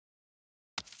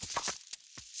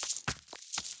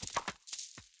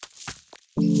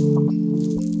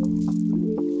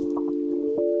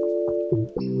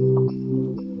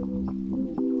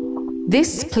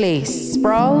This place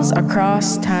sprawls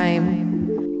across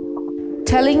time,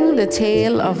 telling the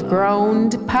tale of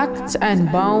ground packed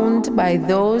and bound by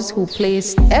those who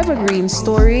placed evergreen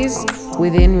stories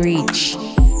within reach.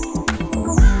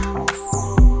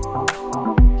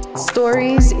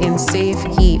 Stories in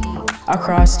safekeep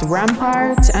across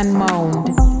rampart and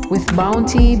mound with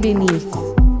bounty beneath.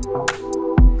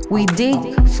 We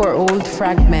dig for old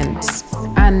fragments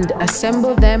and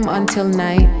assemble them until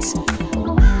night.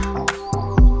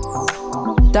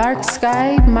 Dark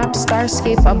sky maps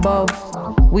starscape above.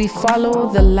 We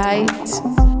follow the light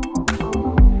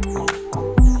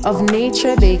of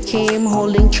nature. They came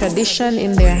holding tradition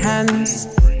in their hands,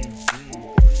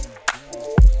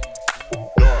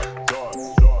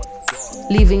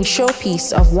 leaving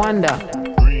showpiece of wonder,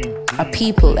 a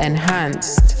people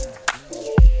enhanced.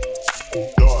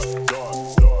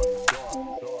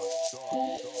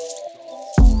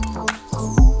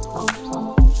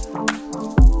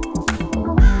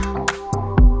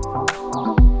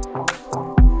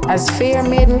 As fair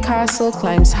Maiden Castle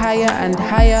climbs higher and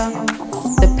higher,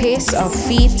 the pace of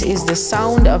feet is the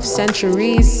sound of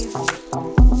centuries.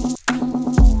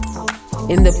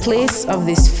 In the place of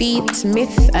this feat,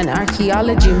 myth and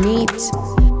archaeology meet.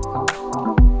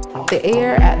 The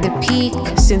air at the peak,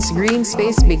 since green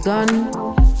space begun,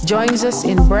 joins us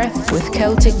in breath with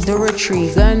Celtic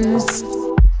Dorotry guns.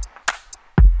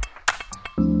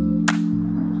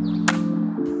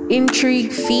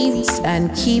 Intrigue feeds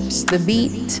and keeps the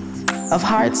beat of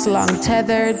hearts long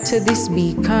tethered to this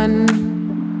beacon.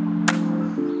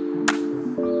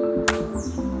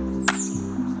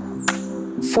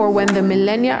 For when the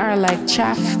millennia are like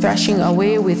chaff thrashing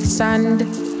away with sand,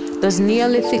 does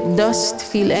Neolithic dust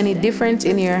feel any different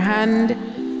in your hand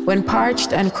when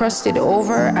parched and crusted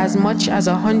over as much as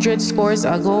 100 scores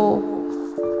ago?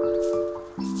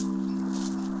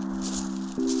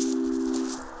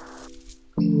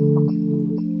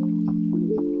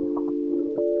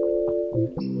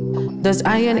 Does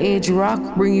Iron Age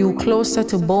rock bring you closer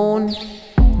to bone?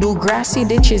 Do grassy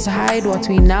ditches hide what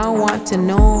we now want to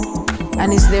know?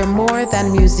 And is there more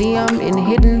than museum in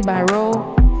hidden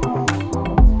barrow?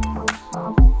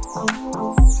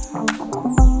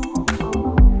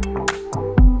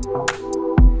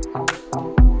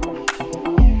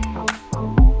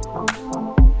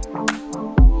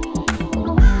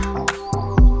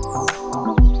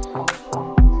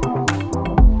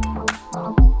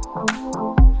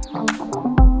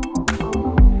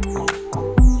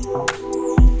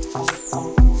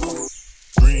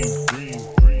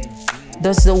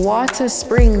 Does the water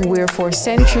spring where for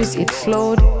centuries it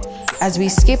flowed, as we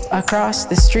skip across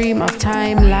the stream of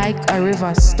time like a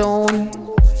river stone?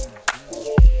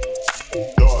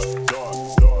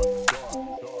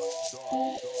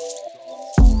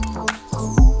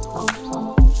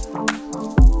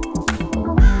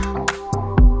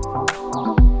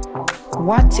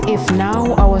 What if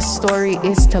now our story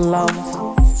is to love,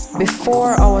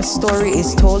 before our story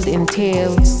is told in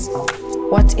tales?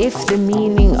 What if the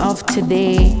meaning of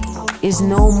today is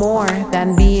no more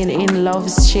than being in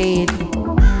love's shade?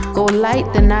 Go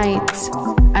light the night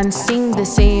and sing the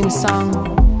same song.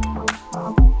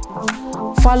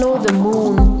 Follow the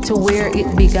moon to where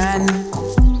it began.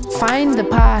 Find the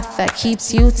path that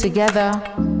keeps you together.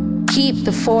 Keep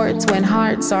the fort when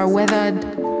hearts are weathered.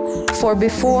 For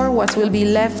before what will be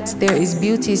left there is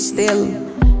beauty still,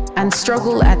 and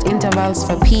struggle at intervals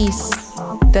for peace.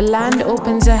 The land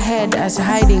opens ahead as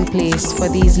hiding place for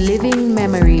these living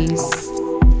memories.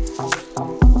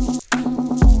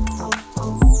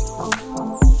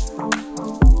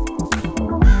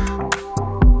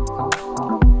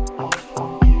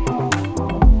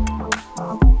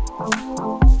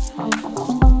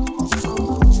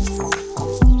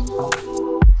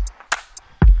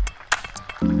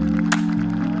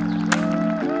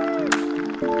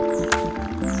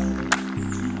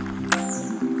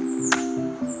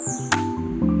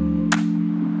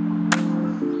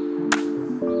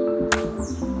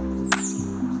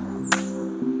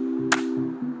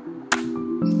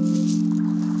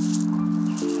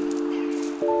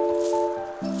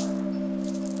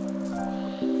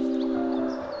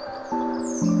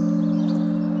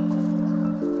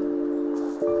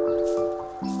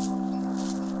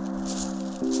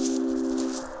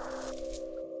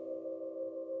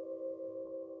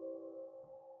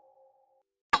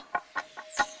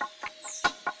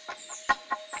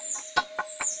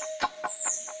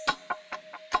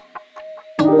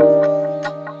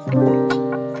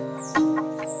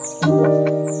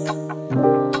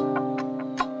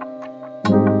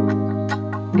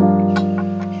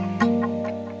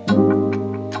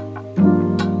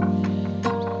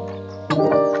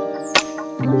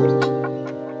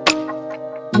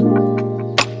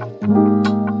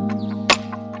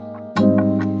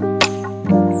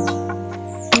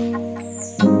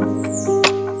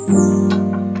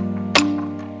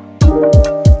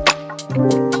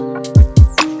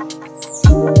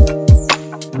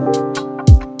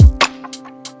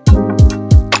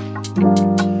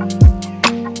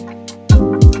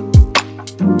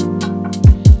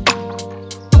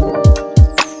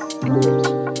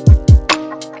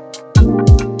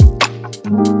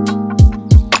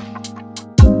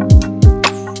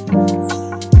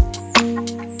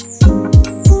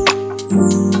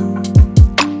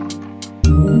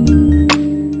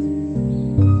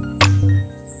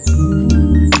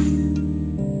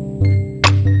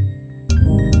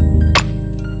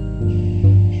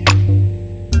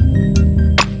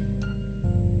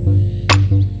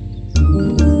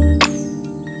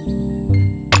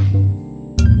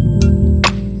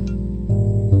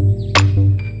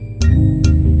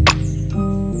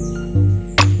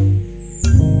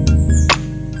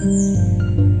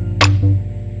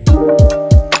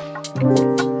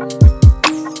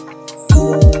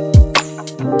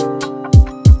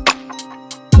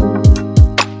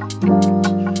 you.